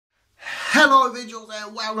Hello visuals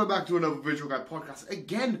and welcome back to another Visual Guy podcast.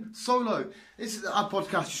 Again, solo. This is our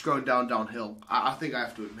podcast just going downhill. I think I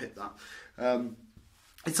have to admit that.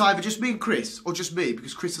 It's either just me and Chris, or just me,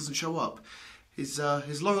 because Chris doesn't show up. His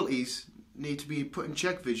loyalties need to be put in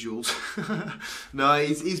check, visuals. No,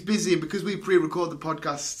 he's busy, and because we pre-record the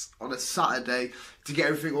podcasts on a Saturday to get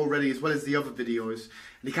everything all ready, as well as the other videos,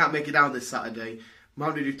 and he can't make it down this Saturday. I'm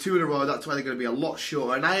having to do two in a row. That's why they're going to be a lot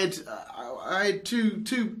shorter. And I had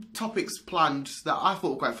two topics planned that I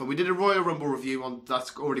thought were quite fun. We did a Royal Rumble review on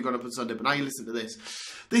that's already gone up on Sunday, but now you listen to this.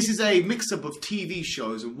 This is a mix-up of TV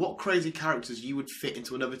shows and what crazy characters you would fit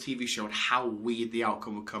into another TV show and how weird the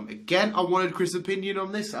outcome would come. Again, I wanted Chris' opinion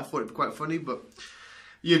on this. I thought it'd be quite funny, but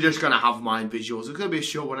you're just going to have mine visuals. It's going to be a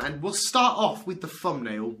short one, and we'll start off with the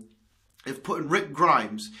thumbnail of putting Rick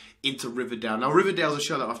Grimes into Riverdale. Now, Riverdale's a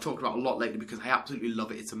show that I've talked about a lot lately because I absolutely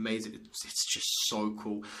love it. It's amazing. It's just so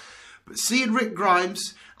cool. But seeing Rick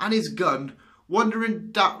Grimes and his gun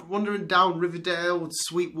wandering down Riverdale with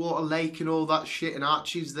Sweetwater Lake and all that shit, and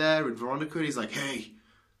Archie's there and Veronica, and he's like, "Hey,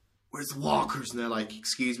 where's the walkers?" And they're like,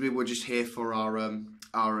 "Excuse me, we're just here for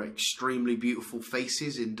our extremely beautiful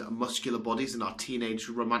faces and muscular bodies and our teenage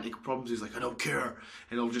romantic problems." He's like, "I don't care,"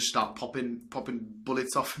 and he'll just start popping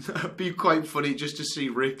bullets off. That'd be quite funny just to see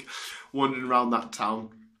Rick wandering around that town.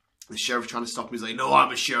 The sheriff trying to stop him. He's like, "No,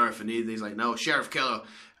 I'm a sheriff," and he's like, "No, sheriff killer."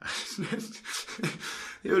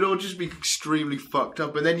 It would all just be extremely fucked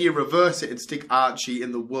up, and then you reverse it and stick Archie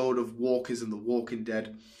in the world of walkers and The Walking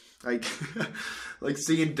Dead. Like, like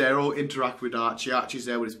seeing Daryl interact with Archie. Archie's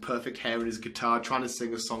there with his perfect hair and his guitar, trying to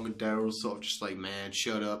sing a song, and Daryl's sort of just like, "Man,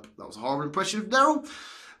 shut up." That was a horrible impression of Daryl,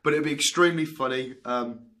 but it'd be extremely funny.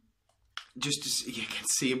 Just to see, you can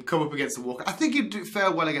see him come up against the Walker. I think he'd do fair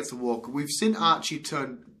well against the Walker. We've seen Archie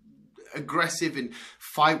turn aggressive and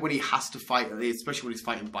fight when he has to fight, especially when he's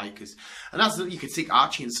fighting bikers. And that's, you could see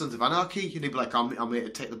Archie in Sons of Anarchy, and he'd be like, I'm here to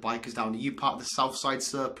take the bikers down. Are you part of the Southside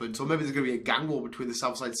Serpents? Or maybe there's going to be a gang war between the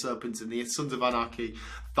Southside Serpents and the Sons of Anarchy.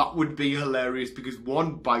 That would be hilarious, because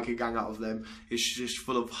one biker gang out of them is just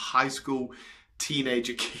full of high school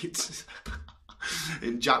teenager kids.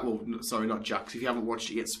 And Jack, well, sorry, not Jack, 'cause if you haven't watched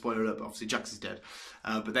it yet, spoiler alert, but obviously Jax is dead.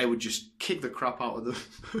 But they would just kick the crap out of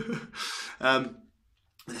them.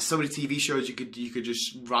 There's so many TV shows you could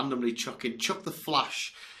just randomly chuck in. Chuck the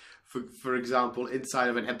Flash, for example, inside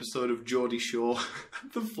of an episode of Geordie Shore.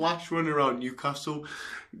 The Flash running around Newcastle,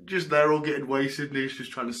 just there all getting wasted, and he's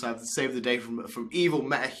just trying to save the day from evil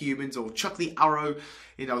meta-humans. Or chuck the Arrow,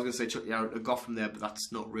 I was going to say chuck the Arrow to Gotham there, but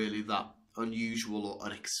that's not really that unusual or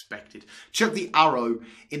unexpected. Chuck the Arrow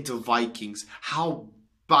into Vikings. How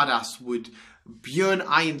badass would Bjorn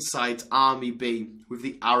Ironside's army be with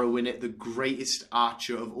the Arrow in it, the greatest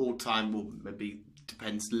archer of all time? Well, maybe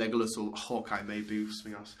depends, Legolas or Hawkeye maybe, or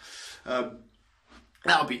something else.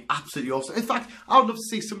 That would be absolutely awesome. In fact, I would love to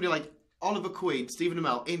see somebody like Oliver Queen, Stephen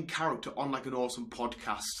Amell in character on like an awesome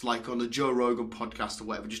podcast, like on the Joe Rogan podcast or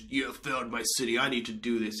whatever. Just, "You failed my city, I need to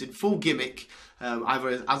do this," in full gimmick,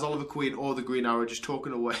 either as Oliver Queen or the Green Arrow, just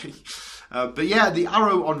talking away. But yeah, the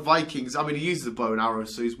Arrow on Vikings, I mean, he uses a bow and arrow,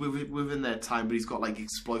 so he's within their time, but he's got like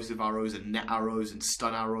explosive arrows and net arrows and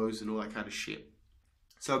stun arrows and all that kind of shit.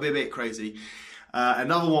 So it'd be a bit crazy.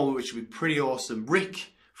 Another one which would be pretty awesome,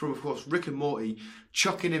 Rick from, of course, Rick and Morty,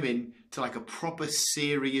 chucking him in to like a proper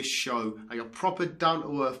serious show, like a proper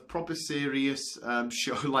down-to-earth, proper serious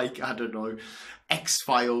show, like, I don't know,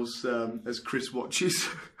 X-Files, as Chris watches.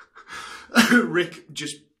 Rick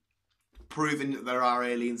just proving that there are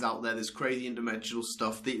aliens out there, there's crazy interdimensional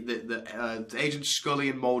stuff. The Agent Scully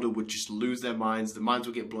and Mulder would just lose their minds, the minds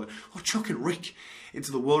would get blown. Or chucking Rick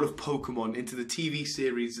into the world of Pokemon, into the TV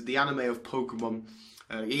series, the anime of Pokemon.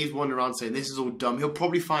 He's wandering around saying, "This is all dumb." He'll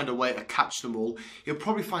probably find a way to catch them all. He'll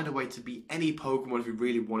probably find a way to beat any Pokemon if he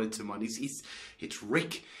really wanted to, man. It's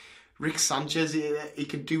Rick. Rick Sanchez, he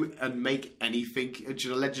can do and make anything. Just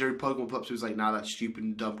a legendary Pokemon pops who's like, "Nah, that's stupid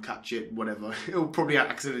and dumb, catch it," whatever. He'll probably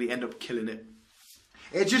accidentally end up killing it.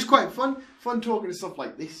 It's just quite fun talking to stuff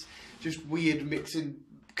like this. Just weird mixing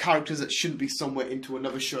characters that shouldn't be somewhere into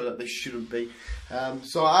another show that they shouldn't be.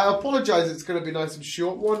 So I apologise, it's going to be nice and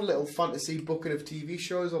short. One little fantasy bucket of TV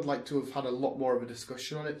shows. I'd like to have had a lot more of a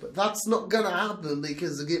discussion on it, but that's not going to happen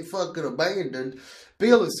because they get fucking abandoned.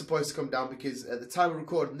 Beal is supposed to come down because at the time of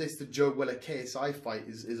recording this, the Joe Weller KSI fight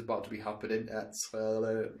is about to be happening at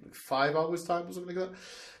 5 hours time or something like that.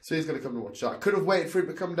 So he's going to come and watch that. I could have waited for him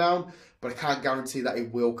to come down, but I can't guarantee that he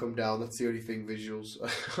will come down. That's the only thing, visuals.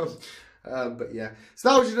 But yeah, so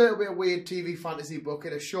that was just a little bit of weird TV fantasy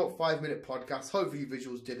bucket, a short 5-minute podcast. Hopefully you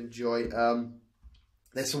visuals did enjoy.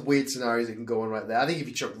 There's some weird scenarios that can go on right there. I think if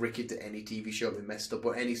you chuck Rick into any TV show, it'll be messed up,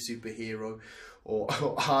 or any superhero, or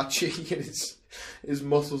Archie and his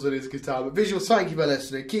muscles and his guitar. But Visuals, thank you for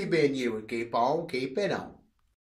listening. Keep being you and keep on keeping on.